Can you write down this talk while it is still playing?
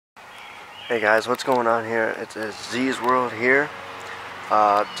Hey guys, what's going on here? It's Z's World here.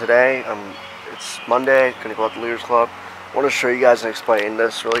 Today, it's Monday, gonna go out to the Leaders Club. I want to show you guys and explain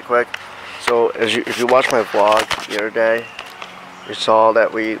this really quick. So, if you watched my vlog the other day, you saw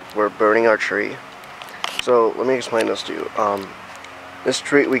that we were burning our tree. So, let me explain this to you. This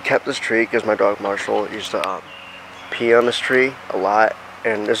tree, we kept this tree because my dog Marshall used to pee on this tree a lot,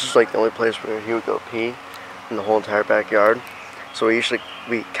 and this is like the only place where he would go pee in the whole entire backyard. So we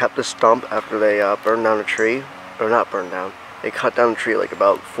kept the stump after they burned down a tree, or not burned down, they cut down a tree like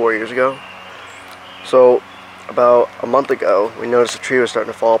about 4 years ago. So about a month ago, we noticed the tree was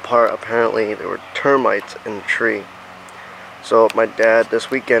starting to fall apart. Apparently there were termites in the tree. So my dad this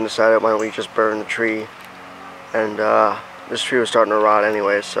weekend decided, why don't we just burn the tree, and this tree was starting to rot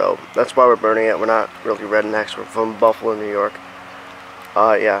anyway, so that's why we're burning it. We're not really rednecks, we're from Buffalo, New York.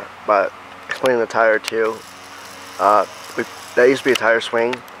 Yeah, but explaining the tire too. That used to be a tire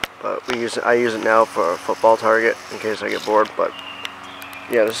swing, but I use it now for a football target in case I get bored. But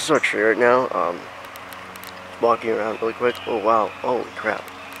yeah, this is our tree right now. Walking around really quick. Oh wow, holy crap.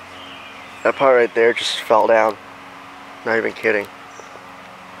 That part right there just fell down. Not even kidding.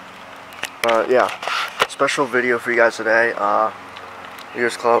 Yeah, special video for you guys today.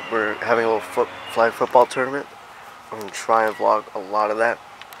 Leaders Club, we're having a little flag football tournament. I'm going to try and vlog a lot of that.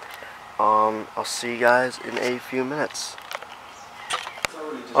 I'll see you guys in a few minutes.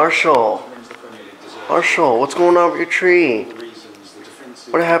 Marshall, what's going on with your tree?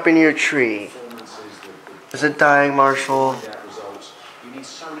 What happened to your tree? Is it dying, Marshall?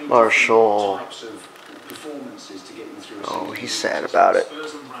 Marshall. Oh, he's sad about it.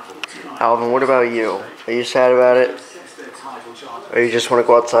 Alvin, what about you? Are you sad about it? Or you just want to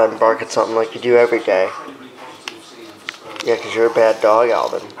go outside and bark at something like you do every day? Yeah, because you're a bad dog,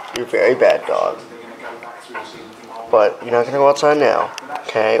 Alvin. You're a very bad dog. But you're not going to go outside now.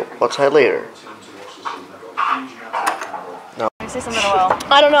 Okay? Go outside later. No. Say something to Will.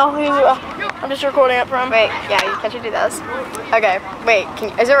 I don't know. I'm just recording it for him. Wait, yeah, you can't you do this? Okay, wait,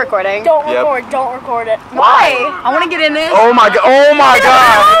 is it recording? Don't record it. Why? I want to get in this. Oh my god, oh my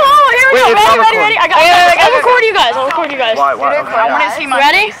god! Oh, here we go, ready. I'll record you guys, Why? Okay, I want to see my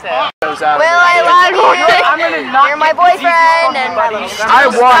ready? Will, I love you. You're my boyfriend, and I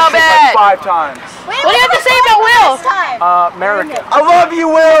watched it like 5 times. What do you have to say about Will? American. I love you,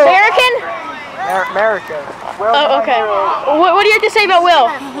 Will! American? American. Oh, okay. What do you have to say about Will?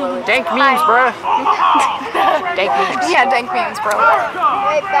 Dank memes, bruh. Dank memes. yeah, dank memes, bro.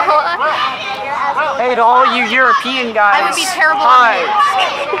 Hey, to all you European guys. I would be terrible. Hi.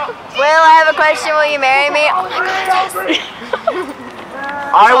 Will, I have a question. Will you marry me? Oh my god, yes.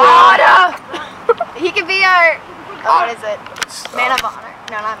 I will. He could be our. Oh, what is it? Man of honor.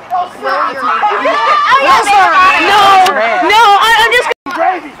 No, not man of honor. Will, you're man. No, I'm just.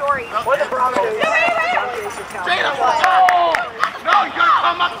 Gravy. What the problem is? Jayla! No, you're gonna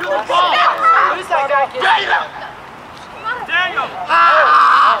come up to the ball! Who's that guy? Jayla! Daniel!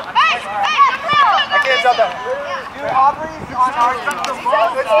 Hey, I can't jump that. You Aubrey's on our side of the ball.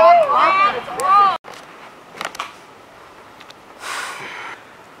 Good stuff.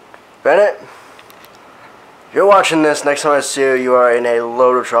 Bennett, if you're watching this, next time I see you, you are in a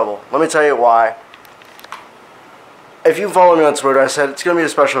load of trouble. Let me tell you why. If you follow me on Twitter, I said it's going to be a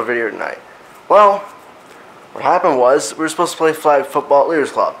special video tonight. Well, what happened was, we were supposed to play flag football at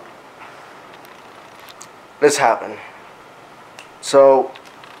Leaders Club. This happened. So,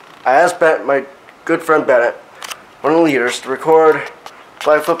 I asked my good friend Bennett, one of the leaders, to record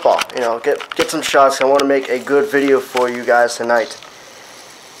flag football. You know, get some shots. I want to make a good video for you guys tonight.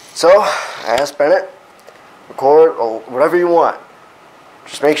 So, I asked Bennett, record whatever you want.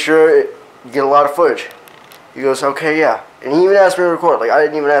 Just make sure you get a lot of footage. He goes, okay, yeah. And he even asked me to record. Like, I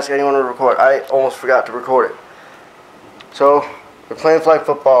didn't even ask anyone to record. I almost forgot to record it. So, we're playing flag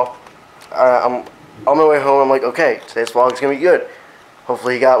football. I'm on my way home. I'm like, okay, today's vlog is going to be good.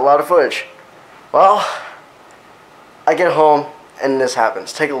 Hopefully he got a lot of footage. Well, I get home, and this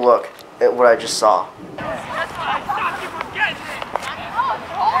happens. Take a look at what I just saw.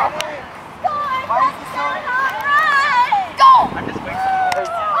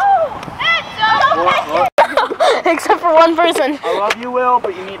 Except for one person. I love you, Will,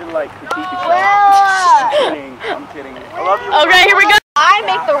 but you need to like critique yourself. I'm kidding. I love you. Okay, here we go. I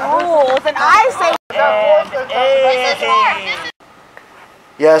make the rules, and I say.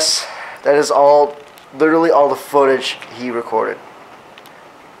 Yes, that is literally all the footage he recorded.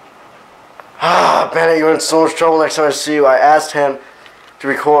 Bennett, you're in so much trouble next time I see you. I asked him to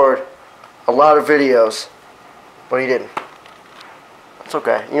record a lot of videos, but he didn't. It's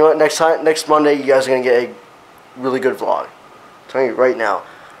okay. You know what? Next Monday, you guys are gonna get a really good vlog. I'm telling you right now.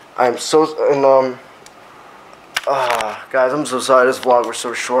 I'm so guys, I'm so sorry this vlog was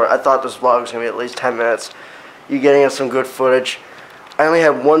so short. I thought this vlog was gonna be at least 10 minutes. You getting us some good footage. I only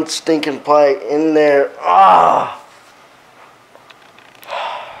had one stinking play in there. I'm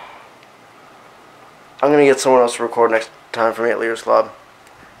gonna get someone else to record next time for me at Leaders Club.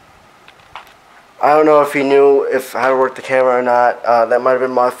 I don't know if he knew how to work the camera or not. That might have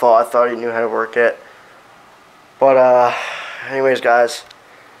been my fault. I thought he knew how to work it. But anyways, guys,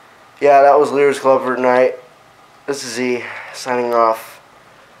 yeah, that was Leaders Club for tonight. This is Z signing off.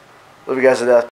 Love you guys to death.